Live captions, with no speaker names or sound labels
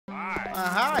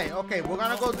Hi. Okay, we're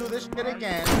gonna go do this shit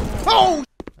again. Oh!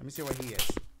 Let me see where he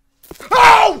is.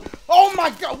 Oh! Oh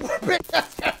my god!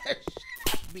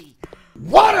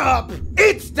 What up?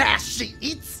 It's Dashie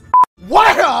Eats.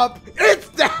 What up? It's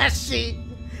Dashie.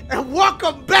 And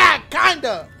welcome back,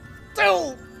 kinda,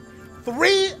 to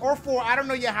 3 or 4, I don't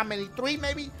know yet how many, 3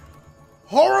 maybe?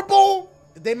 Horrible,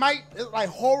 they might, like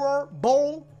horror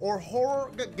bowl or horror,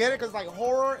 get it? Cause like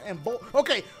horror and bowl.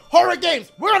 Okay, horror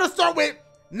games. We're gonna start with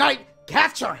Night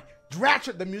Catcher.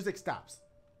 Dratcher, the music stops.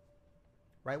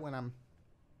 Right when I'm,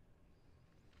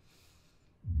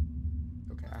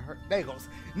 okay, I heard, there it goes.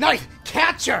 Night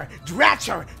Catcher,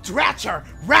 Dratcher,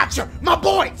 Ratcher, my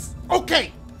boys.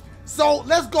 Okay. So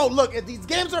let's go. Look, if these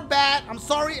games are bad, I'm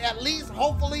sorry. At least,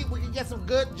 hopefully, we can get some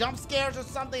good jump scares or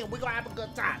something, and we're gonna have a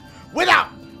good time. Without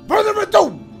further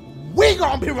ado, we're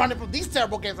gonna be running from these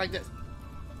terrible games like this.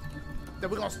 Then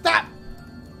we're gonna stop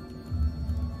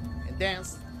and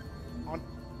dance on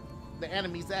the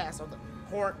enemy's ass or the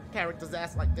horror character's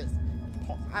ass like this.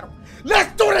 I don't.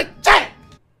 Let's do it again.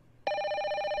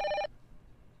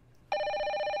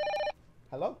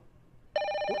 Hello?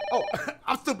 Oh,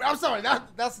 I'm stupid. I'm sorry.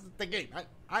 That's the game.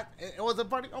 It wasn't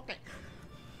funny. Okay.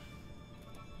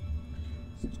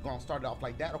 It's gonna start it off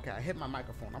like that. Okay, I hit my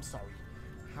microphone. I'm sorry.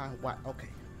 What? Okay,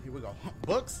 here we go.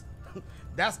 Books.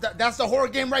 That's the horror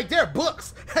game right there.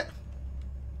 Books.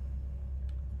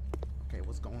 Okay,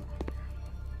 what's going on here?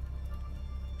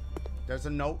 There's a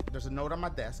note. There's a note on my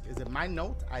desk. Is it my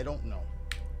note? I don't know.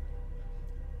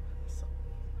 So,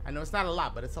 I know it's not a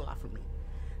lot, but it's a lot for me.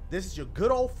 This is your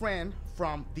good old friend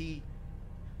from the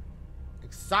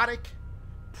Exotic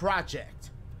Project.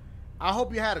 I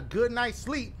hope you had a good night's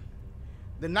sleep.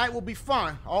 The night will be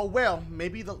fun. Oh well,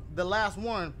 maybe the last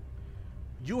one.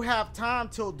 You have time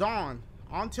till dawn.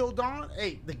 Until dawn?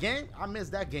 Hey, the game? I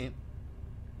missed that game.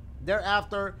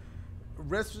 Thereafter,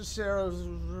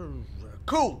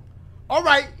 cool. All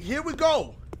right, here we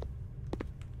go.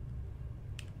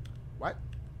 What?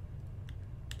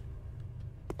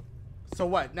 So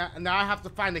what? Now I have to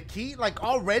find a key? Like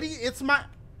already? It's my...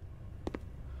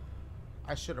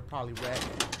 I should have probably read.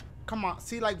 Come on.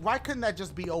 See, like, why couldn't that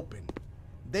just be open?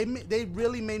 They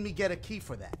really made me get a key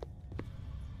for that.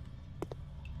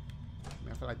 I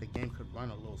mean, I feel like the game could run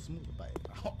a little smoother, but...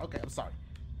 Okay, I'm sorry.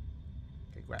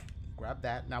 Okay, grab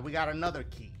that. Now we got another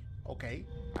key. Okay.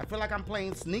 I feel like I'm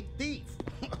playing Sneak Thief.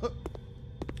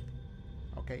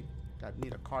 Okay.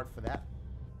 Need a card for that.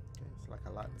 Like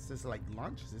a lot. Is this like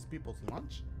lunch? Is this people's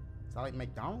lunch? Is that like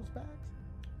McDonald's bags?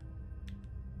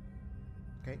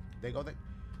 Okay, they go there.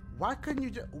 Why couldn't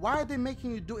you why are they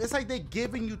making you do? It's like they're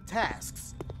giving you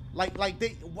tasks. Like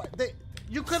they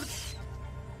you could.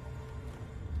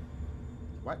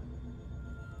 What?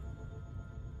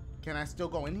 Can I still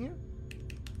go in here?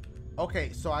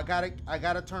 Okay, so I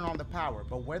gotta turn on the power.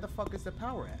 But where the fuck is the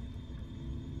power at?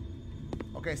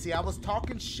 Okay, see, I was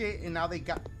talking shit and now they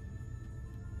got.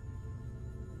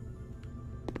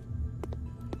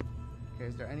 Okay,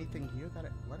 is there anything here that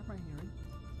what am I hearing?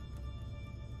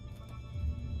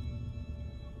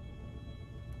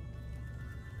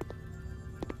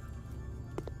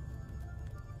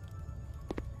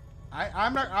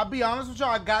 I'll be honest with y'all,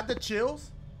 I got the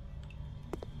chills.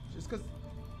 Just cause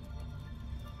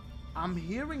I'm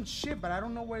hearing shit, but I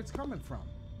don't know where it's coming from.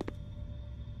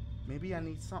 Maybe I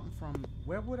need something from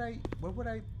where would I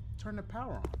turn the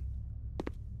power on?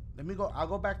 Let me go, I'll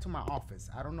go back to my office.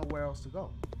 I don't know where else to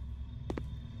go.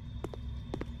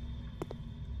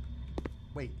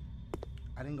 Wait,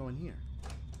 I didn't go in here.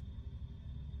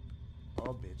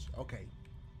 Oh, bitch. Okay,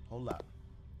 hold up.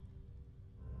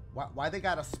 Why they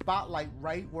got a spotlight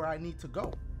right where I need to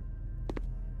go?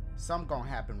 Something gonna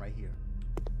happen right here.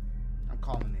 I'm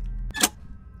calling it.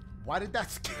 Why did that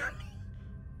scare me?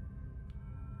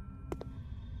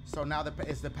 So now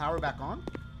is the power back on?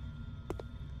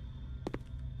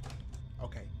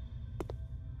 Okay.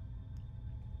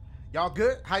 Y'all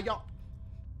good? How y'all?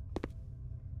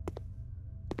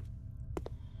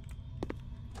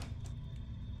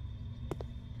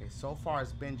 So far,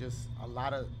 it's been just a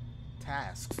lot of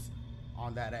tasks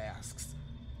on that asks.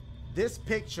 This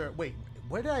picture, wait,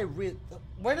 where did I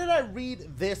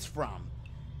read this from?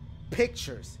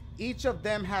 Pictures. Each of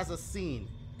them has a scene,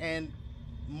 and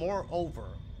moreover,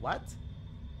 what?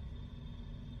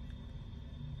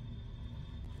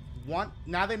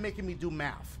 Now they're making me do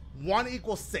math. 1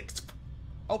 = 6.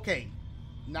 Okay,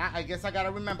 now I guess I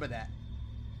gotta remember that.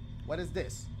 What is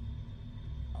this?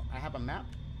 Oh, I have a map?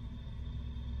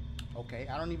 Okay,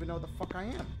 I don't even know the fuck I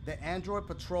am. The android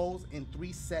patrols in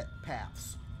 3 set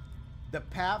paths. The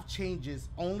path changes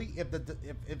only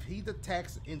if he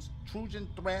detects intrusion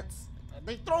threats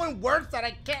They throw in words that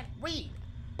I can't read.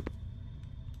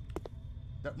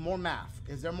 More math.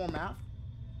 Is there more math?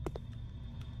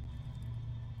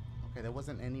 Okay, there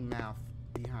wasn't any math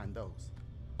behind those.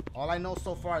 All I know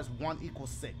so far is 1 =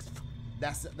 6.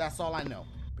 That's all I know.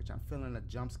 Bitch, I'm feeling a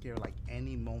jump scare like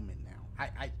any moment now.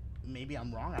 Maybe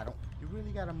I'm wrong. I don't. You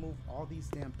really gotta move all these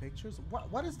damn pictures.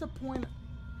 What is the point?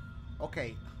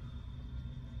 Okay.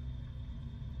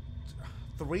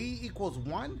 3 =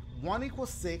 1. 1 =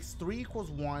 6. 3 =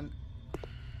 1.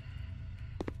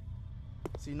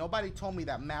 See, nobody told me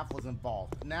that math was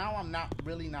involved. Now I'm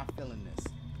really not feeling this.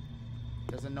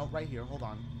 There's a note right here. Hold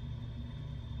on.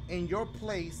 In your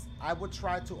place, I would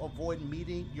try to avoid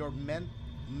meeting your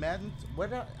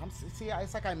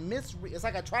it's like I misread. It's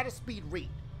like I try to speed read,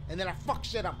 and then I fuck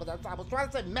shit up. Because I was trying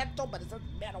to say mental, but it says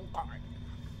metal card.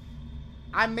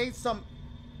 I made some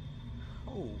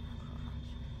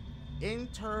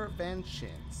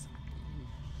interventions.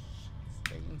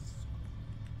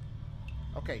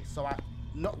 Okay, so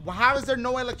how is there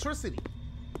no electricity?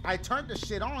 I turned the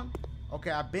shit on.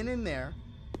 Okay, I've been in there.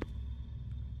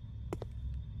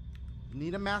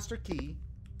 Need a master key.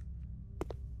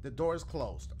 The door is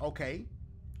closed. Okay.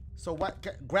 So what?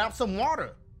 Grab some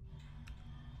water.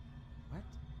 What?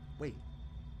 Wait.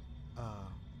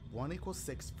 1 =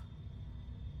 6.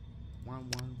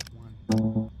 1 1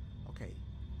 1. Okay.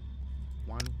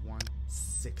 1 1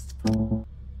 6.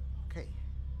 Okay.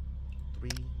 3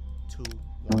 2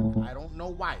 1. I don't know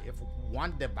why. If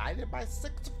 1 divided by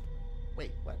 6.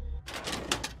 Wait, what?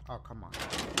 Oh, come on.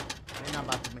 They're not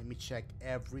about to make me check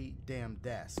every damn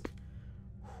desk.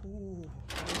 Ooh,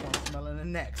 I'm smelling a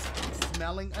next. I'm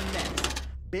smelling a next.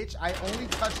 Bitch, I only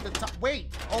touched the top. Wait,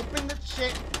 open the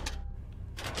shit.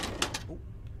 Ooh,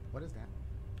 what is that?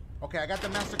 Okay, I got the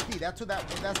master key. That's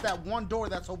that one door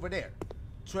that's over there.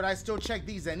 Should I still check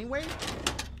these anyway?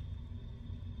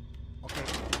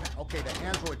 Okay, the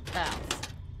Android pals.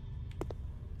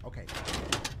 Okay.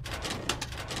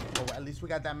 Oh, at least we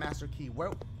got that master key.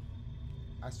 Where?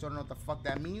 I still don't know what the fuck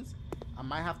that means. I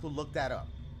might have to look that up.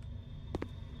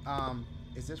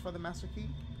 Is this for the master key?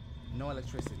 No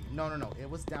electricity. No. It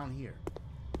was down here.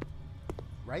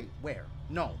 Right? Where?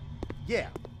 No. Yeah.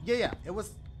 It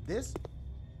was this.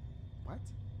 What?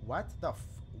 What the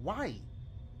why?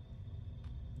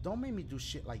 Don't make me do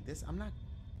shit like this. I'm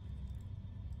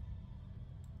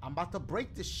about to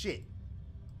break this shit.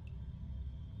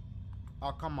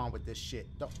 Oh, come on with this shit.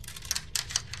 Don't.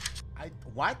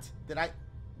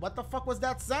 What the fuck was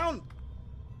that sound?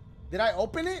 Did I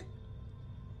open it?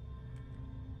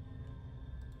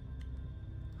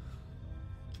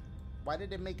 Why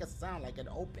did it make a sound like it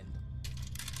opened?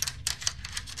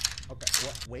 Okay,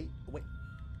 wait.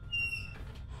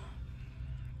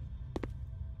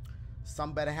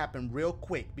 Something better happen real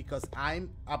quick because I'm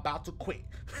about to quit.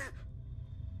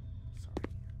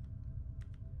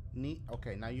 Sorry.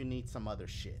 Okay, now you need some other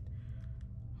shit.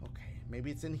 Okay, maybe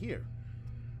it's in here.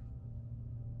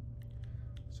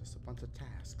 It's just a bunch of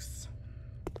tasks.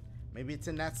 Maybe it's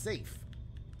in that safe.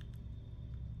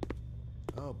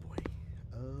 Oh boy.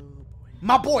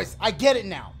 My boys, I get it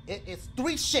now. It's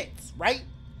 3 shits, right?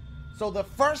 So the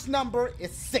first number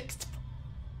is 6,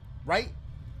 right?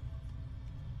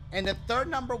 And the third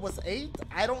number was 8.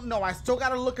 I don't know. I still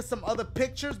gotta look at some other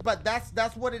pictures, but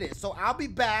that's what it is. So I'll be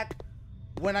back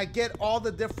when I get all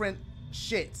the different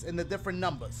shits and the different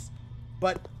numbers.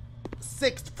 But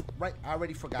 6th, right? I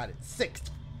already forgot it. 6th.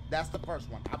 That's the first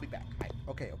one. I'll be back. Right.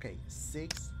 Okay.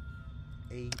 6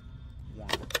 8 1.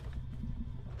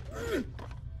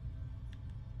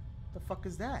 The fuck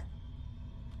is that?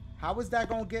 How is that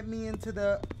gonna get me into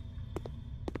the?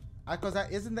 Cause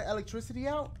isn't the electricity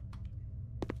out?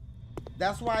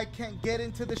 That's why I can't get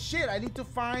into the shit. I need to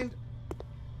find.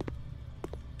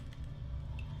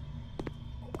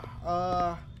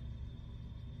 I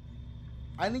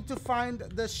need to find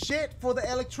the shit for the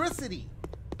electricity.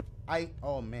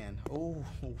 Oh man. Oh,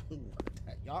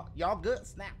 y'all good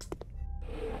snaps.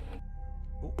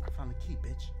 Oh, I found the key,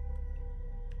 bitch.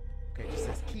 Okay, it just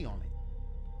says key on it.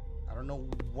 I don't know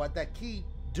what that key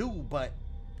do, but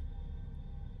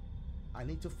I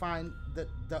need to find the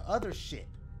other shit.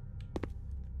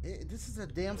 This is a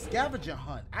damn scavenger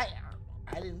hunt. I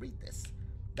didn't read this.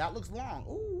 That looks long.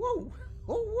 Ooh,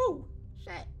 woo.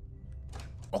 Shit.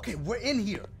 Okay, we're in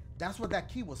here. That's what that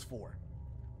key was for.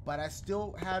 But I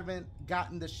still haven't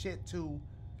gotten the shit to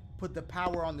put the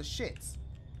power on the shits.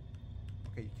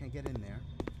 Okay, you can't get in there.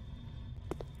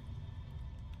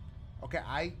 Okay,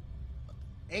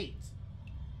 8.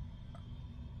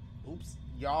 Oops.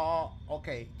 Y'all,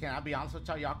 okay, can I be honest with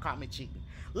y'all? Y'all caught me cheating.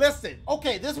 Listen,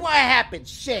 okay, this is what happened.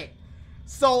 Shit.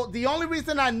 So the only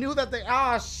reason I knew that they,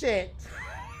 ah, shit.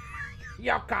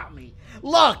 Y'all caught me.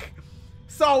 Look,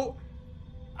 so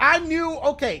I knew,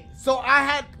 okay, so I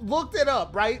had looked it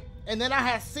up, right? And then I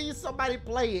had seen somebody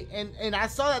play it, and I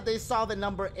saw that they saw the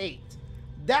number 8.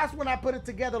 That's when I put it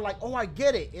together, like, oh, I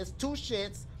get it. It's 2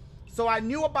 shits. So I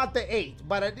knew about the 8,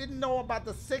 but I didn't know about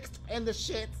the 6 and the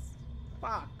shits.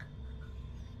 Fuck.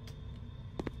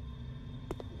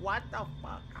 What the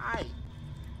fuck?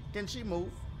 Can she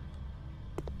move?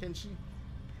 Can she?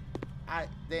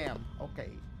 Damn. Okay.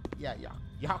 Yeah,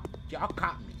 y'all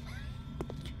caught me.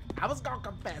 I was gonna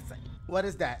confess it. What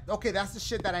is that? Okay, that's the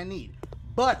shit that I need.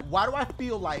 But why do I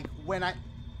feel like when I...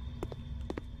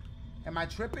 Am I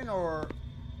tripping or...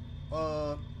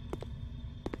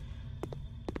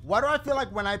 Why do I feel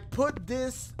like when I put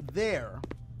this there,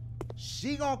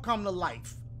 she gonna come to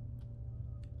life?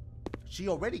 She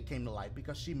already came to life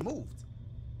because she moved.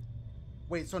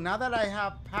 Wait, so now that I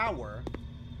have power...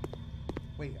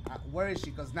 Wait, where is she?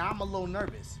 Because now I'm a little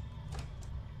nervous.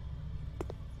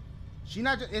 She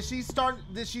not just... Did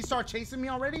she start chasing me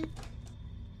already?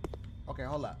 Okay,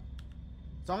 hold up.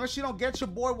 As long as she don't get your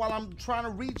boy while I'm trying to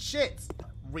read shit.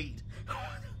 Read.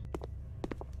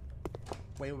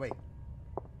 Wait.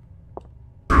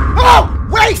 Oh!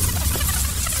 Wait!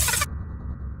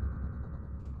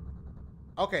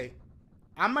 Okay.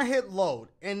 I'm gonna hit load.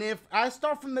 And if I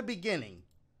start from the beginning,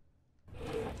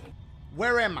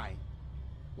 where am I?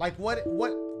 Like, what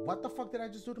the fuck did I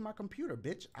just do to my computer,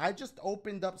 bitch? I just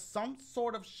opened up some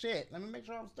sort of shit. Let me make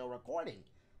sure I'm still recording.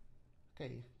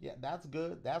 Okay, yeah, that's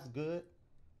good. That's good.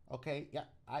 Okay, yeah,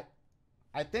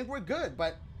 I think we're good,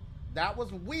 but that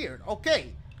was weird.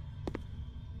 Okay.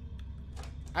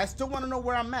 I still want to know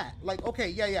where I'm at. Like, okay,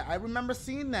 yeah, I remember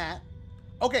seeing that.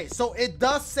 Okay, so it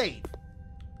does save.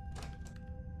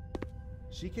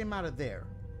 She came out of there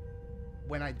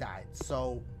when I died.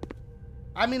 So,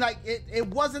 I mean, like, it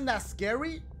wasn't that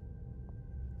scary.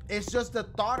 It's just the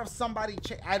thought of somebody.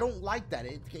 I don't like that.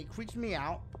 It creeps me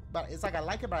out. But it's like I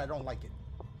like it, but I don't like it.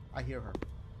 I hear her.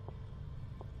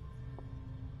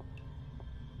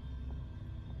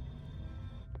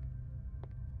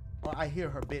 Oh, I hear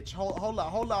her, bitch. Hold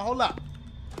up.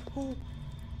 Who?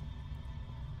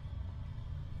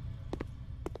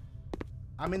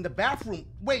 I'm in the bathroom.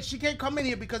 Wait, she can't come in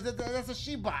here because that's a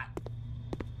she-bot.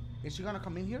 Is she gonna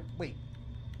come in here? Wait.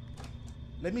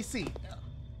 Let me see.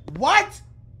 What?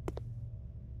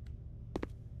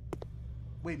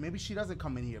 Wait, maybe she doesn't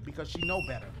come in here because she know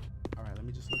better. All right, let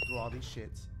me just look through all these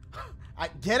shits. I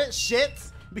get it,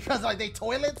 shits, because like they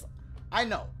toilets. I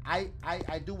know. I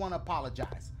do want to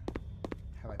apologize.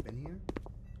 Have I been here?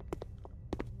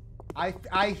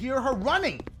 I hear her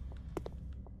running.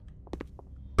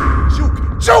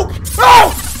 Juke!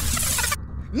 Oh!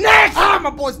 Next! My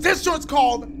boys, this short's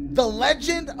called The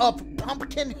Legend of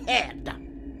Pumpkinhead.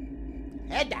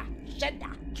 Heada,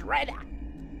 shedda, dreada.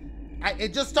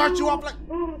 It just starts you off like...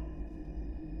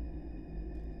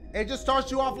 It just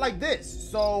starts you off like this.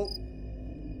 So...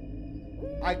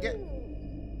 I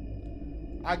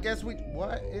guess we...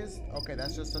 What is... Okay,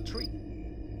 that's just a tree.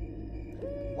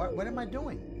 What am I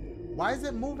doing? Why is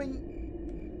it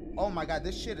moving... Oh my god,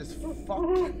 this shit is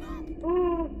fucking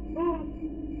up.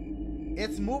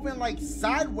 It's moving like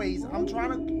sideways. I'm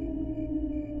trying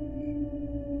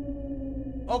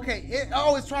to... Okay,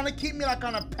 it's trying to keep me like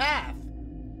on a path.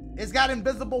 It's got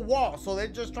invisible walls, so they're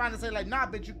just trying to say like, nah,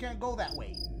 bitch, you can't go that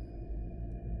way.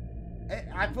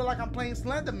 I feel like I'm playing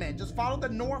Slender Man. Just follow the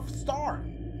North Star,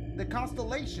 the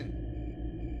constellation.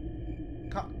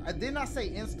 Didn't I say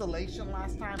installation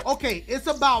last time? Okay, it's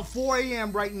about 4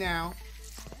 a.m. right now.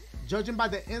 Judging by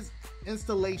the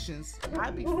installations,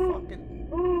 I be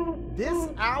fucking... This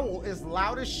owl is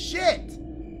loud as shit.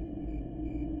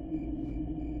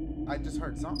 I just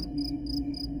heard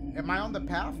something. Am I on the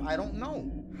path? I don't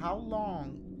know. How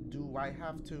long do I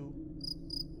have to...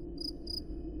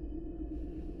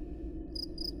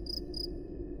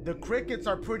 The crickets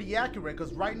are pretty accurate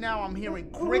because right now I'm hearing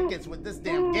crickets with this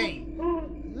damn game.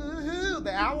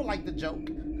 The owl liked the joke.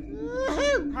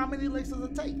 How many licks does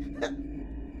it take?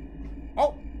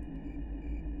 Oh,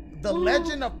 The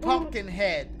Legend of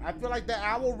Pumpkinhead. I feel like the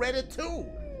owl read it too.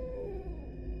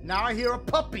 Now I hear a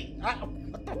puppy.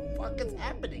 What the fuck is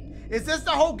happening? Is this the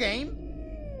whole game?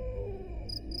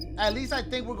 At least I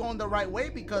think we're going the right way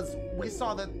because we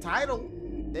saw the title.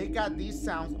 They got these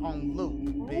sounds on loop,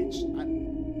 bitch.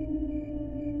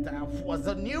 That was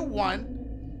a new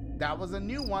one. That was a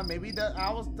new one. Maybe the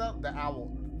owl's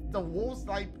the wolf's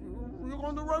like, you're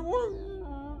going the right way.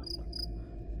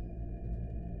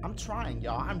 I'm trying,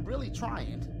 y'all. I'm really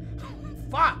trying.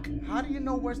 Fuck. How do you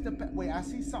know where's the... Wait, I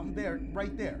see something there,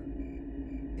 right there.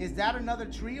 Is that another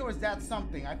tree or is that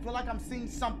something? I feel like I'm seeing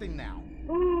something now.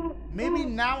 Maybe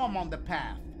now I'm on the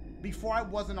path. Before I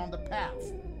wasn't on the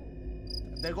path.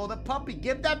 There go the puppy.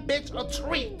 Give that bitch a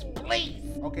treat,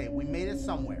 please. Okay, we made it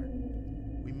somewhere.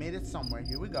 We made it somewhere.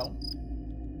 Here we go.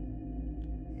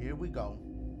 Here we go.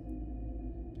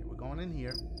 Okay, we're going in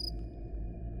here.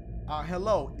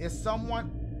 Hello. Is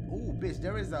someone... Ooh, bitch,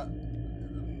 there is a...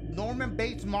 Norman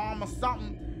Bates' mom or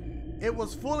something. It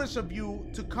was foolish of you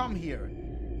to come here.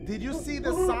 Did you see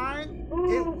the sign?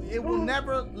 It will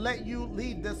never let you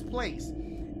leave this place.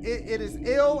 It is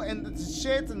ill and the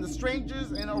shit and the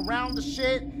strangers and around the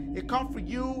shit. It come for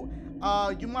you.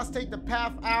 You must take the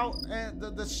path out and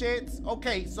the shits.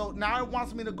 Okay, so now it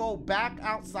wants me to go back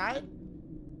outside.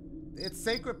 It's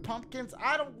sacred pumpkins.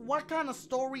 I don't. What kind of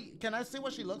story? Can I see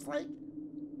what she looks like?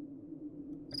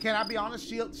 Can I be honest?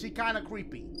 She kind of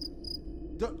creepy.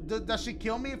 Does she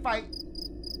kill me if I?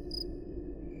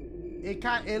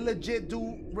 It legit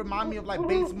do remind me of like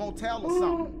Bates Motel or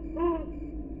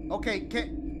something. Okay,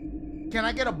 can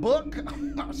I get a book?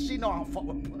 She know how to fuck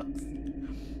with books.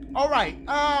 All right.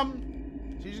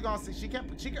 She's just gonna see. She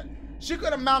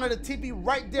could have mounted a TV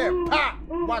right there. Pop.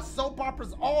 Watch soap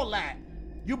operas. All that.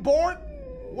 You bored?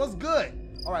 What's good?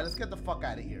 All right, let's get the fuck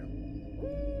out of here.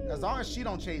 As long as she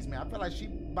don't chase me, I feel like she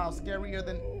about scarier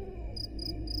than.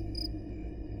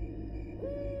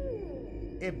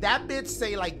 If that bitch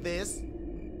say like this,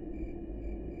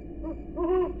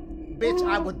 bitch,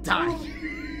 I would die.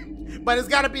 But it's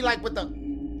gotta be like with the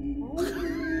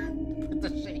with the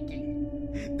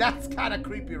shaking. That's kind of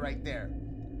creepy right there.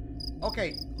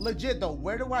 Okay, legit though.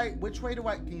 Which way do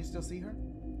I? Can you still see her?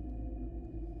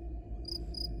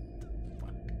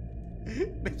 Fuck.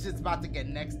 Bitch is about to get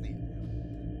nexty.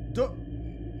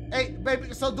 Hey,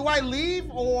 baby. So do I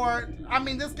leave or? I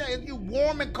mean, this guy is you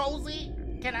warm and cozy.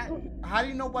 Can I? How do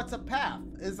you know what's a path?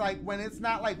 It's like when it's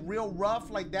not like real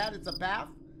rough like that, it's a path,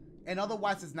 and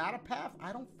otherwise it's not a path.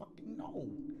 I don't fucking know.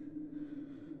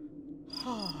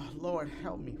 Lord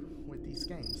help me with these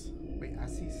games. Wait, I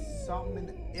see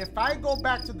something. If I go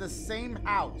back to the same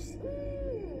house,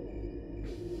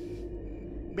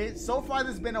 but so far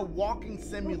there's been a walking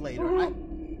simulator.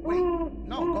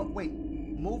 Wait.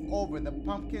 Move over the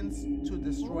pumpkins to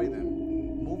destroy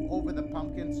them. Move over the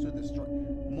pumpkins to destroy.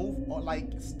 Move or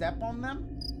like step on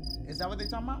them. Is that what they're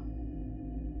talking about?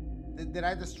 Did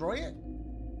I destroy it?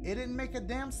 It didn't make a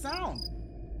damn sound.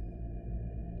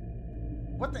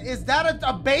 What the? Is that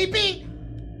a baby?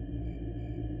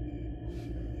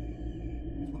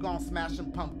 We're gonna smash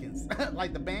some pumpkins.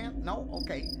 Like the band? No?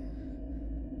 Okay.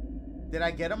 Did I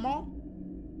get them all?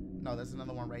 No, there's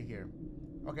another one right here.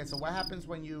 Okay, so what happens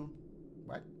when you...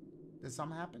 What? Did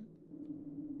something happen?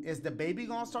 Is the baby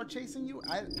gonna start chasing you?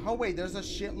 Oh wait, there's a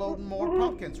shitload more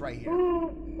pumpkins right here.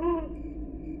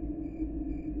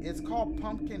 It's called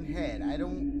Pumpkin Head.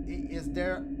 Is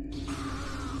there...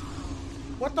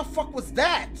 What the fuck was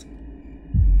that?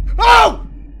 Oh!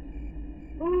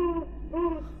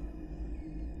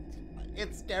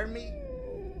 It scared me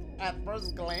at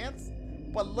first glance,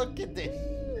 but look at this.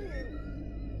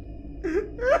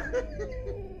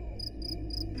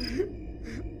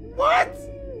 What?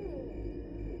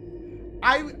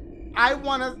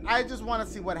 I just wanna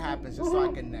see what happens just so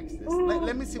I can next this.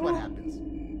 Let me see what happens.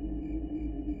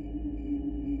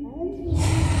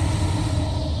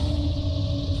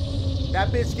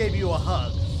 That bitch gave you a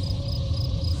hug.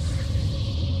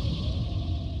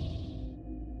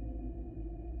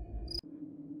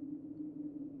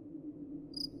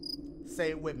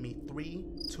 Say it with me. 3,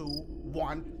 2,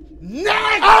 1.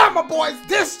 Next! Ah, my boys,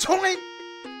 this joint.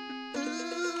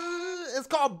 It's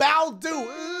called Baldi.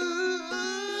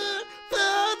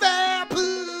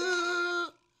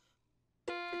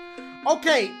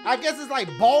 Okay, I guess it's like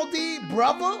Baldi,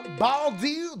 brother,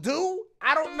 Baldi, do.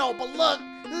 I don't know, but look.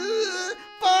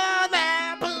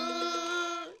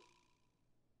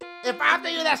 If I have to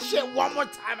hear that shit one more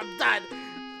time, I'm done.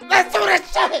 Let's do this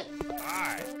shit.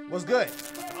 Hi. What's good?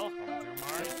 Welcome to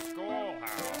my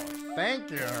schoolhouse.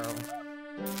 Thank you.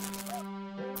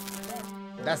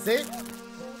 That's it?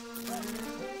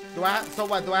 So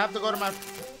what? Do I have to go to my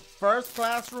first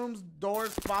classroom's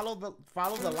doors? Follow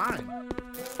the line.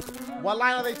 What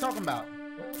line are they talking about?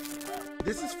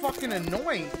 This is fucking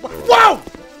annoying. Whoa!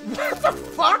 What the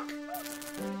fuck?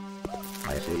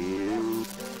 I see you,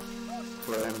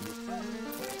 friend.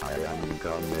 I am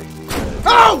coming.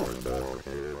 Oh!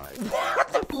 What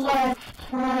the Let's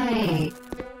play.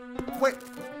 Wait.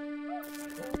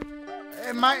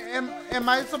 Am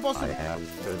I supposed to? I have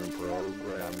been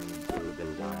programmed to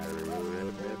desire your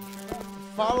image.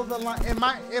 Follow the line. Am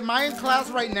I in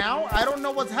class right now? I don't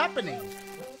know what's happening.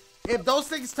 If those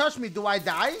things touch me, do I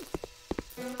die?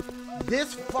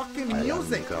 This fucking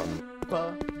music.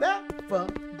 For that.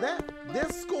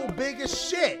 This school big as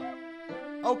shit.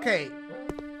 Okay.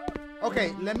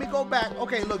 Okay, let me go back.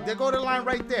 Okay, look, there go the line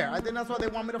right there. I think that's what they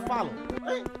want me to follow.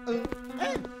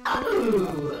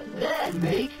 Oh, that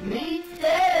makes me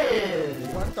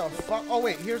sad. What the fuck? Oh,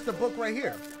 wait, here's the book right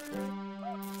here.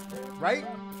 Right?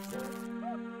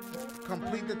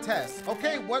 Complete the test.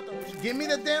 Okay, what? Give me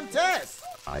the damn test.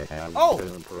 I have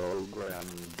been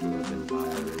programmed to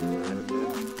desire.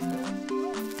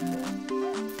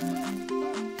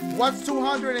 What's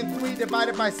 203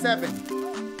 divided by 7?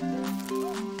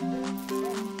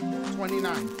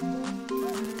 29.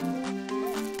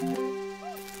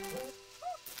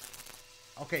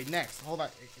 Okay, next. Hold on.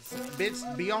 Bitch,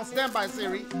 be on standby,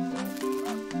 Siri.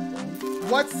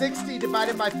 What's 60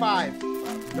 divided by 5?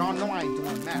 Y'all know I ain't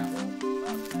doing math.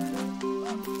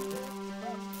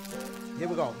 Here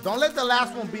we go. Don't let the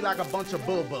last one be like a bunch of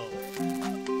boo-boo.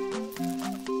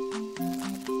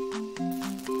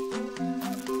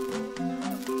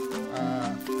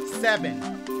 Seven.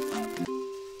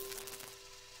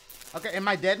 Okay, am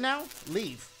I dead now?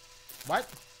 Leave. What?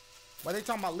 Why are they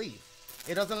talking about leave?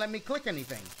 It doesn't let me click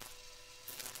anything.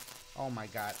 Oh my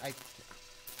god.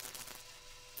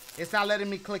 It's not letting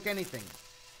me click anything.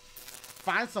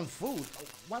 Find some food.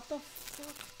 What the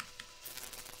fuck?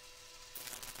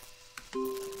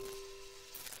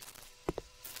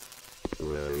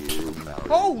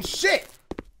 Oh shit!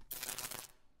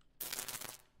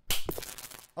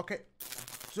 Okay.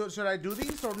 So should I do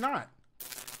these or not?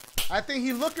 I think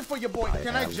he's looking for your boy.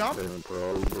 Can I jump? Been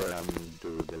programmed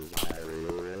to desire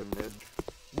your image.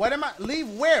 What am I? Leave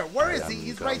where? Where is he?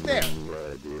 He's right there.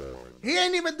 Radio. He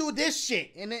ain't even do this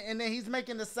shit. And then he's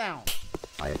making the sound.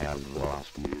 I have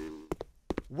lost you.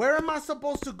 Where am I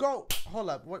supposed to go? Hold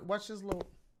up. Watch this little.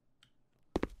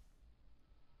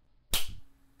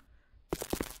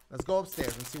 Let's go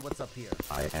upstairs and see what's up here.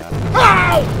 I have.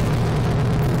 Ow!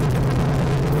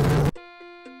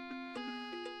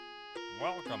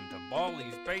 Welcome to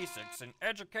Baldi's Basics in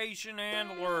Education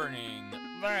and Learning.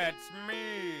 That's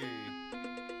me.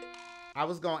 I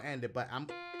was gonna end it, but I'm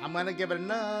gonna give it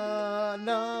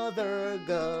another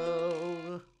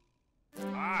go.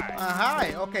 Hi.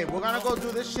 Hi. Okay, we're gonna go do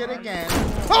this shit again.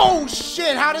 Oh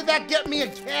shit! How did that get me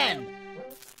again?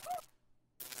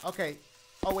 Okay.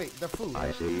 Oh wait, the food.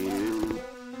 I see you.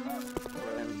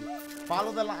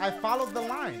 Follow the line. I followed the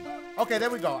line. Okay,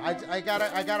 there we go. I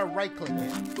gotta right click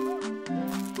it.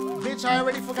 Bitch, I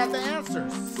already forgot the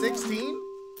answers. 16,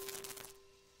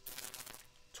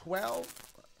 12,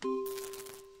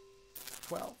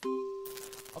 12.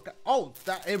 Okay. Oh,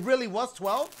 it really was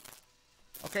 12.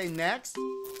 Okay, next.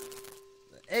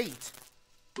 8.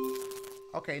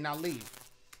 Okay, now leave.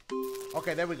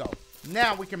 Okay, there we go.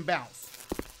 Now we can bounce.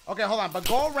 Okay, hold on, but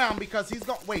go around because he's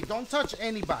going. Wait, don't touch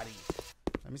anybody.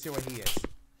 Let me see where he is.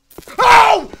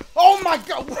 Oh! Oh my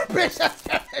god! Bitch, that's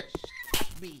gonna shit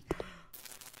at me.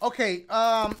 Okay,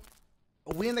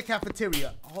 we in the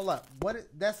cafeteria. Hold up. What is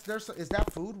is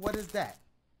that food? What is that?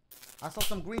 I saw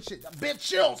some green shit. Bitch,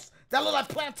 chills! That look like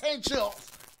plantain chills.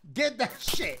 Get that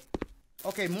shit.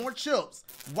 Okay, more chips.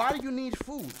 Why do you need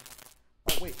food?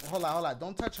 Oh wait, hold on.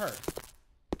 Don't touch her.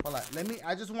 Hold on. Let me.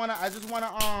 I just wanna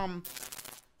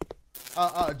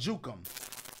juke him.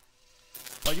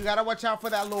 But you gotta watch out for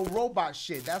that little robot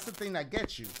shit. That's the thing that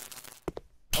gets you.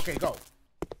 Okay, go.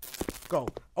 Go.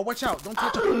 Oh, watch out. Don't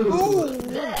touch her. Ooh!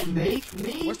 That makes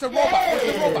me Where's the robot?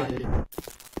 Where's the robot?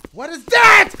 What is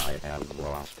that? I have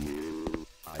lost you.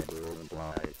 I don't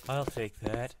like. I'll take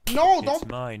that. No, It's don't.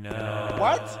 mine now.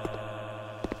 What?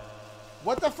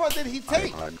 What the fuck did he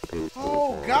take?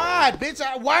 Oh, God, bitch.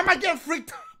 Why am I getting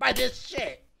freaked out by this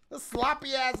shit? This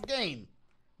sloppy ass game.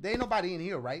 There ain't nobody in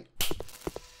here, right?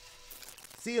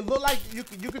 See, it look like you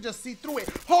could just see through it.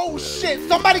 Oh, shit.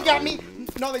 Somebody got me.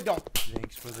 No, they don't.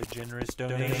 Thanks for the generous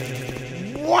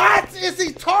donation. What is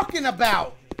he talking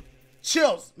about?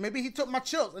 Chills. Maybe he took my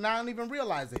chills and I don't even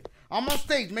realize it. I'm on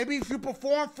stage. Maybe if you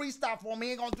perform freestyle for me,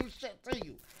 he ain't gonna do shit to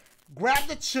you. Grab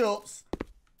the chills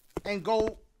and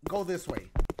go this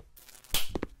way.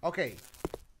 Okay.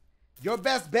 Your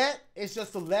best bet is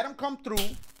just to let him come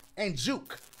through and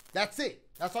juke. That's it.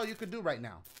 That's all you can do right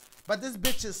now. But this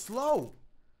bitch is slow.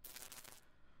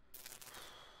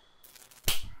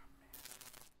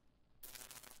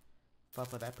 Fuck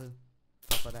for that poo.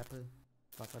 Fuck for that poo.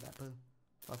 Fuck for that poo.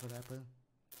 Fuck for that poo.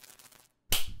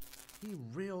 He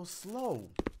real slow.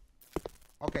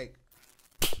 Okay.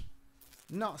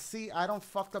 No, see, I don't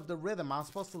fucked up the rhythm. I'm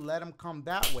supposed to let him come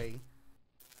that way.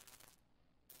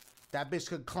 That bitch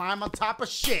could climb on top of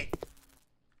shit.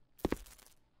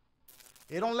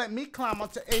 It don't let me climb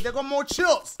onto. Hey, there go more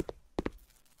chills.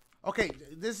 Okay,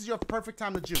 this is your perfect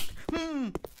time to juke.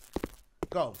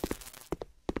 Go.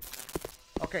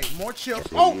 Okay, more chills.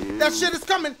 Oh, that shit is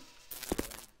coming.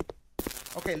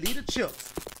 Okay, leave the chills.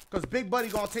 Because Big Buddy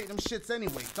gonna take them shits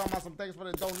anyway. Talking about some thanks for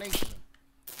the donation.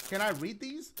 Can I read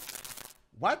these?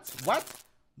 What? What?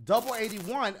 Double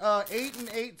 81. 8 and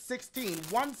 8, 16.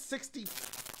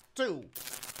 162.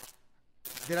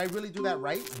 Did I really do that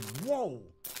right? Whoa.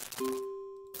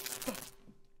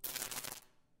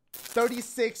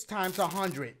 36 times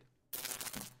 100.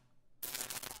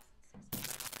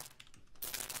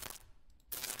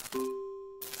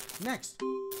 Next.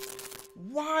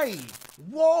 Why?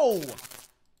 Whoa.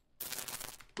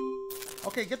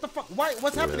 Okay, get the fuck. Why?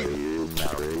 What's happening?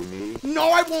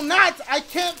 No, I will not. I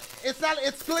can't. It's not.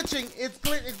 It's glitching. It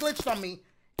glitched on me.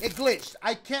 It glitched.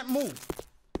 I can't move.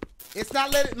 It's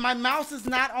not letting. My mouse is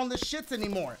not on the shits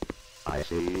anymore. I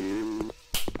see you.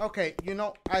 Okay, you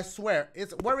know, I swear.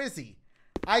 Where is he?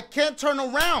 I can't turn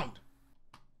around.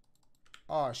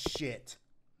 Oh shit.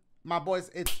 My boys,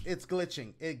 it's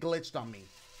glitching. It glitched on me.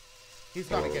 He's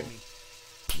gonna get me.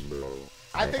 No,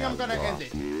 I think I'm gonna end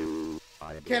it.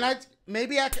 Can I?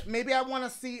 Maybe I want to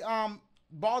see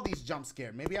Baldi's jump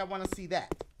scare. Maybe I want to see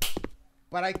that.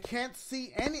 But I can't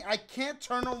see any. I can't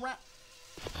turn around.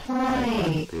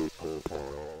 Play.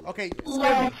 Okay,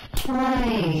 spare Let's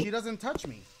play. me. She doesn't touch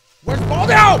me. Where's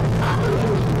Baldi? Out!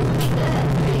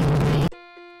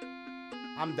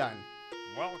 I'm done.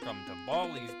 Welcome to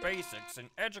Baldi's Basics in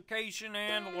Education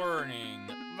and Learning.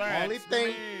 That's Only thing,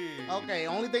 me. okay,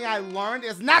 only thing I learned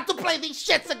is not to play these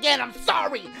shits again. I'm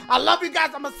sorry. I love you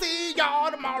guys. I'm gonna see y'all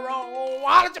tomorrow.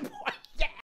 Holla at your boy.